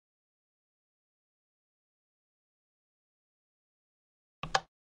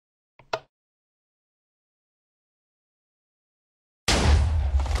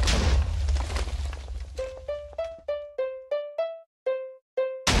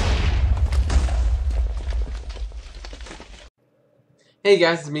Hey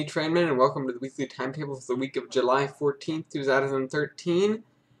guys, it's me, Trainman, and welcome to the weekly timetable for the week of July 14th, 2013.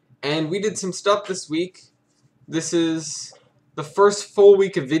 And we did some stuff this week. This is the first full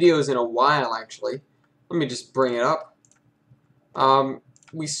week of videos in a while, actually. Let me just bring it up.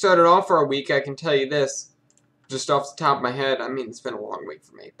 We started off our week, I can tell you this, just off the top of my head. I mean, it's been a long week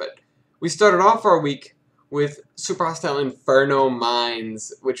for me, but we started off our week with Super Hostile Inferno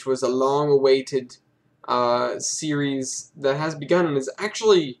Mines, which was a long-awaited series that has begun and is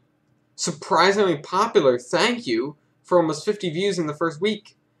actually surprisingly popular. Thank you for almost 50 views in the first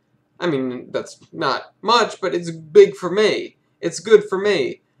week. I mean, that's not much, but it's big for me. It's good for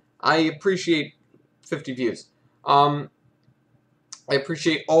me. I appreciate 50 views. I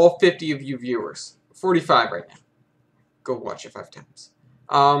appreciate all 50 of you viewers. 45 right now. Go watch it 5 times.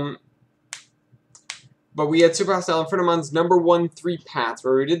 But we had Super Hostile Inferno Mine's number 1 3 paths,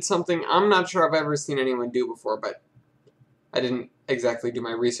 where we did something I'm not sure I've ever seen anyone do before, but I didn't exactly do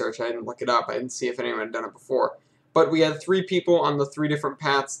my research. I didn't look it up. I didn't see if anyone had done it before. But we had 3 people on the 3 different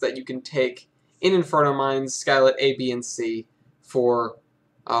paths that you can take in Inferno Mines, Skylet A, B, and C, for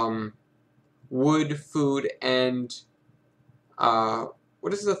wood, food, and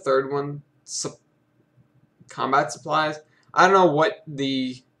what is the third one? Combat supplies? I don't know what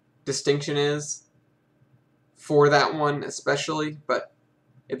the distinction is for that one especially, but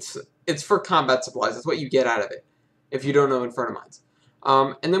it's for combat supplies. That's what you get out of it if you don't know Inferno Mines.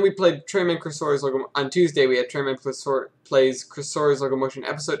 And then we played Trainman Cursori's on Tuesday. We had Trainman plays Cursori's Locomotion,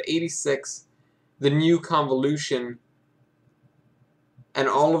 episode 86, the new convolution, and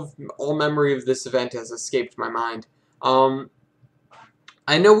all memory of this event has escaped my mind.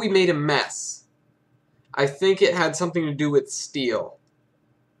 I know we made a mess. I think it had something to do with steel.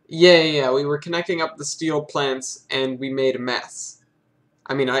 Yeah, we were connecting up the steel plants, and we made a mess.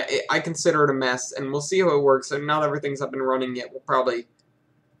 I mean, I consider it a mess, and we'll see how it works. And not everything's up and running yet. We'll probably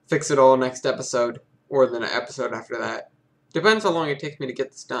fix it all next episode, or the episode after that. Depends how long it takes me to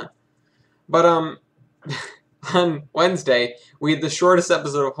get this done. But, on Wednesday, we had the shortest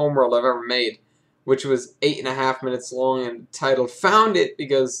episode of Homeworld I've ever made, which was 8.5 minutes long, and titled Found It,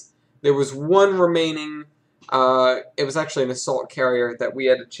 because there was one remaining. It was actually an assault carrier that we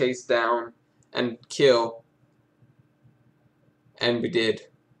had to chase down and kill. And we did.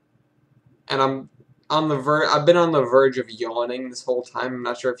 And I've been on the verge of yawning this whole time. I'm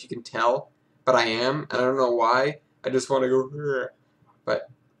not sure if you can tell, but I am, and I don't know why. I just want to go, Rrr. But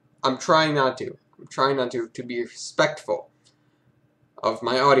I'm trying not to. I'm trying not to be respectful of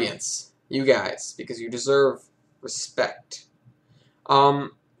my audience, you guys, because you deserve respect.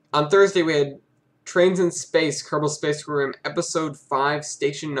 On Thursday we had Trains in Space, Kerbal Space Program, Episode 5,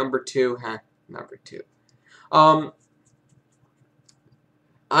 Station Number 2. Number 2.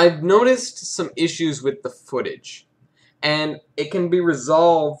 I've noticed some issues with the footage, and it can be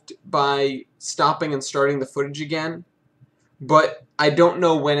resolved by stopping and starting the footage again, but I don't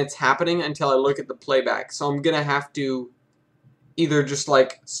know when it's happening until I look at the playback, so I'm gonna have to either just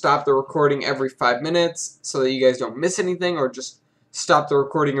like stop the recording every 5 minutes so that you guys don't miss anything, or just stop the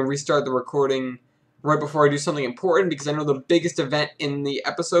recording and restart the recording right before I do something important, because I know the biggest event in the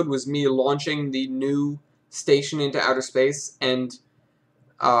episode was me launching the new station into outer space, and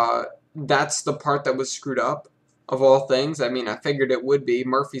that's the part that was screwed up, of all things. I mean, I figured it would be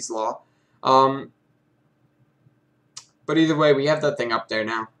Murphy's Law. But either way, we have that thing up there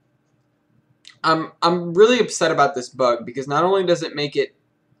now. I'm really upset about this bug, because not only does it make it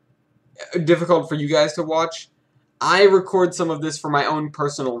difficult for you guys to watch, I record some of this for my own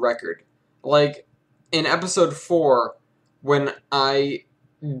personal record. Like, in episode 4, when I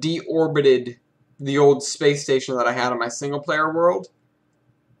deorbited the old space station that I had on my single-player world,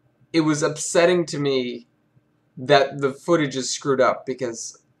 it was upsetting to me that the footage is screwed up,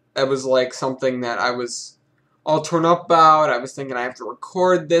 because it was like something that I was all torn up about. I was thinking I have to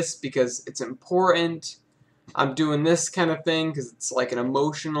record this because it's important. I'm doing this kind of thing because it's like an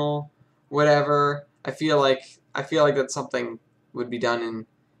emotional whatever. I feel like that's something would be done in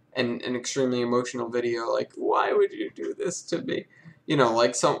an extremely emotional video. Like, why would you do this to me? You know,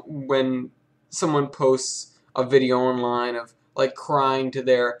 like when someone posts a video online of like crying to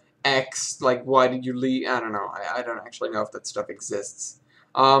their ex, like, why did you leave? I don't know. I don't actually know if that stuff exists.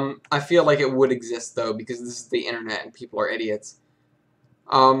 I feel like it would exist, though, because this is the internet and people are idiots.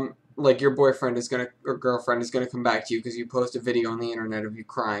 Like, your boyfriend is gonna, or girlfriend is gonna come back to you because you post a video on the internet of you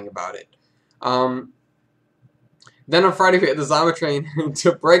crying about it. Then on Friday we had the Zombie Train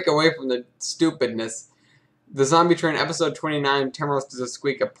to break away from the stupidness. The Zombie Train, episode 29, Tamaros Does a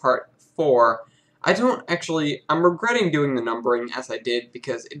Squeak, part 4. I'm regretting doing the numbering as I did,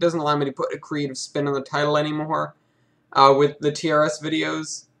 because it doesn't allow me to put a creative spin on the title anymore. with the TRS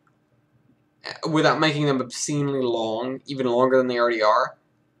videos without making them obscenely long, even longer than they already are.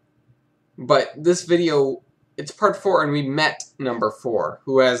 But this video, it's part 4, and we met number 4,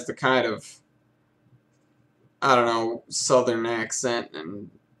 who has the kind of, I don't know, southern accent, and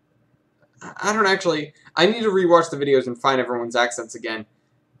I don't actually, I need to rewatch the videos and find everyone's accents again,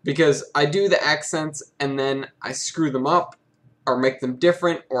 because I do the accents and then I screw them up, or make them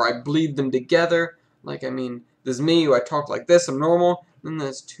different, or I bleed them together. Like, I mean, there's me, who I talk like this, I'm normal, and then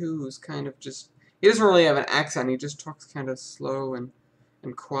there's 2 who's kind of just, he doesn't really have an accent, he just talks kind of slow and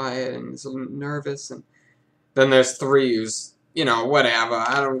quiet, and is a little nervous, and then there's 3 who's, you know, whatever,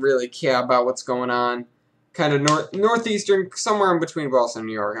 I don't really care about what's going on, kind of northeastern, somewhere in between Boston and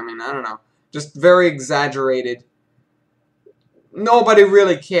New York, I mean, I don't know, just very exaggerated, nobody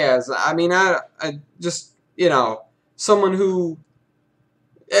really cares, I mean, I just, you know, someone who,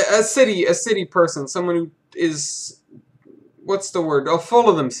 a city person, someone who is, what's the word, full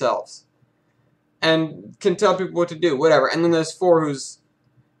of themselves, and can tell people what to do, whatever, and then there's 4 who's,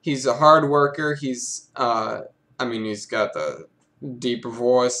 he's a hard worker, he's, I mean, he's got the deep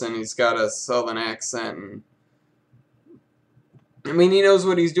voice, and he's got a southern accent, and, I mean, he knows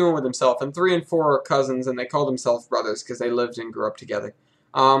what he's doing with himself, and 3 and 4 are cousins, and they call themselves brothers, because they lived and grew up together,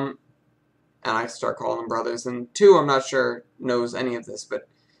 and I start calling them brothers, and 2, I'm not sure, knows any of this, but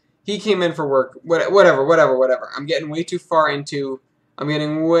he came in for work, whatever, I'm getting way too far into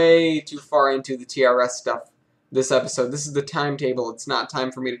the TRS stuff this episode. This is the timetable. It's not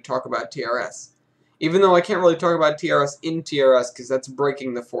time for me to talk about TRS. Even though I can't really talk about TRS in TRS because that's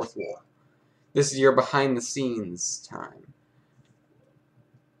breaking the 4th wall. This is your behind the scenes time.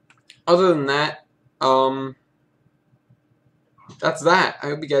 Other than that, that's that. I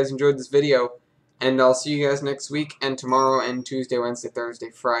hope you guys enjoyed this video. And I'll see you guys next week and tomorrow and Tuesday, Wednesday, Thursday,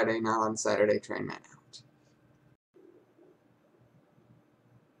 Friday, not on Saturday. Train Man out.